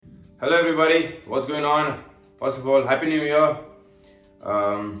Hello everybody, what's going on? First of all, Happy New Year.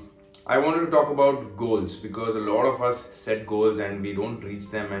 I wanted to talk about goals because a lot of us set goals and we don't reach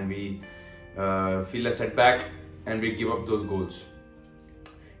them and we feel a setback and we give up those goals.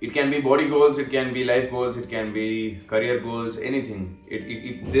 It can be body goals, it can be life goals, it can be career goals, anything.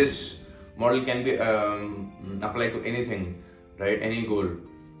 This model can be applied to anything, right? Any goal.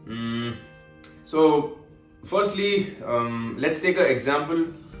 So, firstly, let's take an example.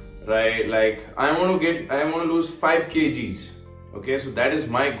 Right, like I want to lose 5 kgs. Okay, so that is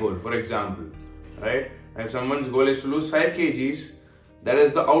my goal, for example. Right, if someone's goal is to lose 5 kgs, that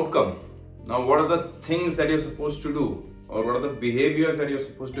is the outcome. Now, what are the things that you're supposed to do, or what are the behaviors that you're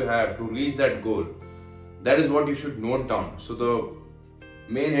supposed to have to reach that goal? That is what you should note down. So the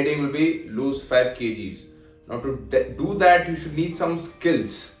main heading will be lose 5 kgs. Now, to do that, you should need some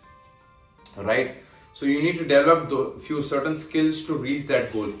skills, right? So you need to develop the few certain skills to reach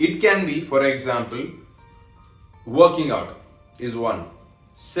that goal. It can be, for example, working out is one.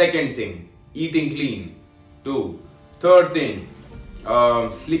 Second thing, eating clean. 2. Third thing,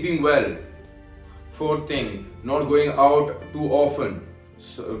 sleeping well. Fourth thing, not going out too often.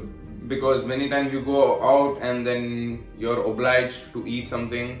 So, because many times you go out and then you're obliged to eat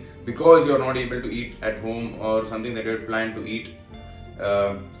something because you're not able to eat at home or something that you had planned to eat.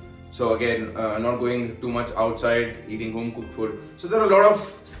 So again, not going too much outside, eating home cooked food. So there are a lot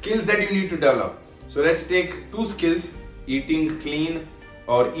of skills that you need to develop. So let's take 2 skills, eating clean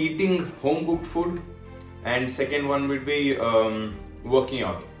or eating home cooked food, and second one would be working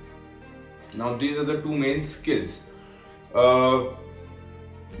out. Now these are the 2 main skills. But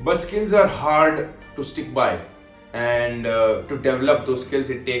skills are hard to stick by, and to develop those skills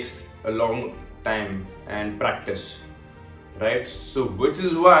it takes a long time and practice. Right, so which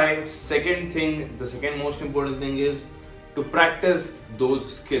is why the second most important thing is to practice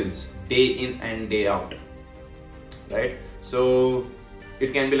those skills day in and day out. Right, so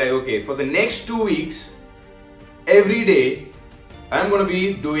it can be like, okay, for the next 2 weeks, every day I'm going to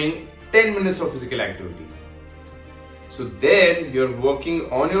be doing 10 minutes of physical activity. So then you're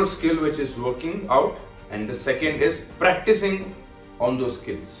working on your skill, which is working out, and the second is practicing on those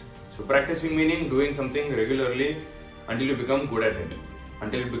skills. So practicing meaning doing something regularly until you become good at it,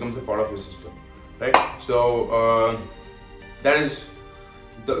 until it becomes a part of your system, right? So that is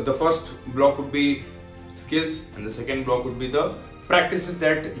the first block would be skills, and the second block would be the practices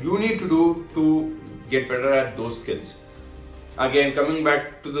that you need to do to get better at those skills. Again, coming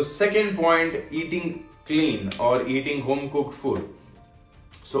back to the second point, eating clean or eating home cooked food.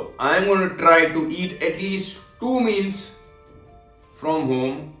 So I'm going to try to eat at least 2 meals from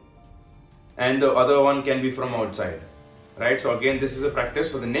home, and the other one can be from outside. Right, so again, this is a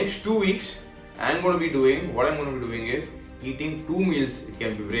practice. For the next 2 weeks, I'm going to be doing is eating 2 meals. It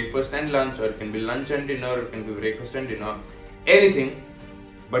can be breakfast and lunch, or it can be lunch and dinner, it can be breakfast and dinner, anything.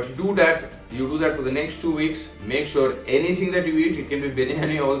 But you do that for the next 2 weeks. Make sure anything that you eat, it can be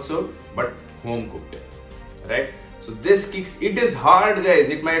biryani also, but home cooked. Right, so it is hard, guys.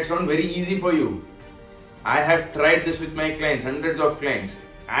 It might sound very easy for you. I have tried this with my clients, hundreds of clients.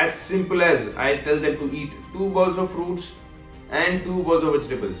 As simple as I tell them to eat 2 bowls of fruits and 2 bowls of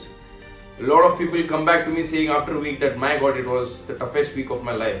vegetables. A lot of people come back to me saying after a week that, my God, it was the toughest week of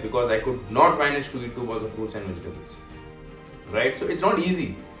my life because I could not manage to eat 2 bowls of fruits and vegetables. Right? So it's not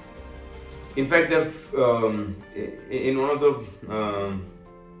easy. In fact, in one of the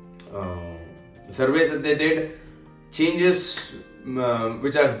surveys that they did, changes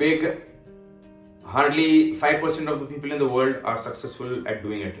which are big, hardly 5% of the people in the world are successful at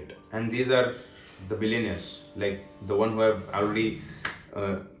doing it. And these are the billionaires, like the one who have already,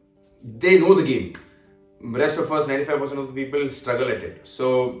 they know the game. The rest of us, 95% of the people struggle at it.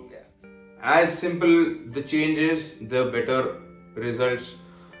 So as simple the change is, the better results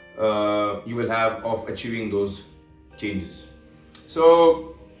you will have of achieving those changes.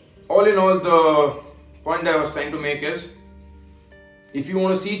 So all in all, the point that I was trying to make is, if you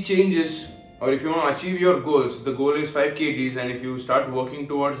want to see changes, or if you want to achieve your goals, the goal is 5 kgs, and if you start working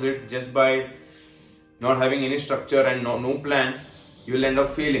towards it just by not having any structure and no plan, you will end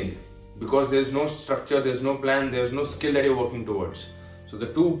up failing because there is no structure, there is no plan, there is no skill that you are working towards. So the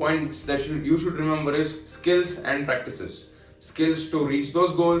 2 points that you should remember is skills and practices. Skills to reach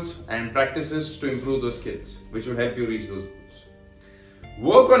those goals and practices to improve those skills, which will help you reach those goals.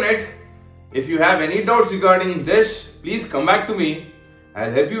 Work on it. If you have any doubts regarding this, please come back to me. I'll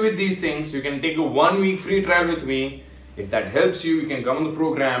help you with these things. You can take a 1 week free trial with me. If that helps you, you can come on the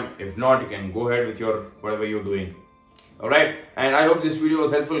program. If not, you can go ahead with whatever you're doing. Alright, and I hope this video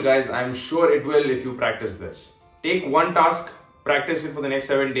was helpful, guys. I'm sure it will if you practice this. Take one task, practice it for the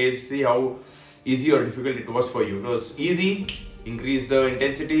next 7 days. See how easy or difficult it was for you. It was easy, increase the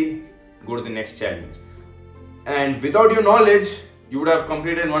intensity, go to the next challenge. And without your knowledge, you would have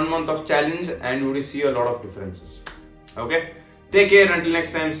completed 1 month of challenge and you would see a lot of differences. Okay, take care until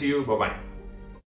next time. See you. Bye bye.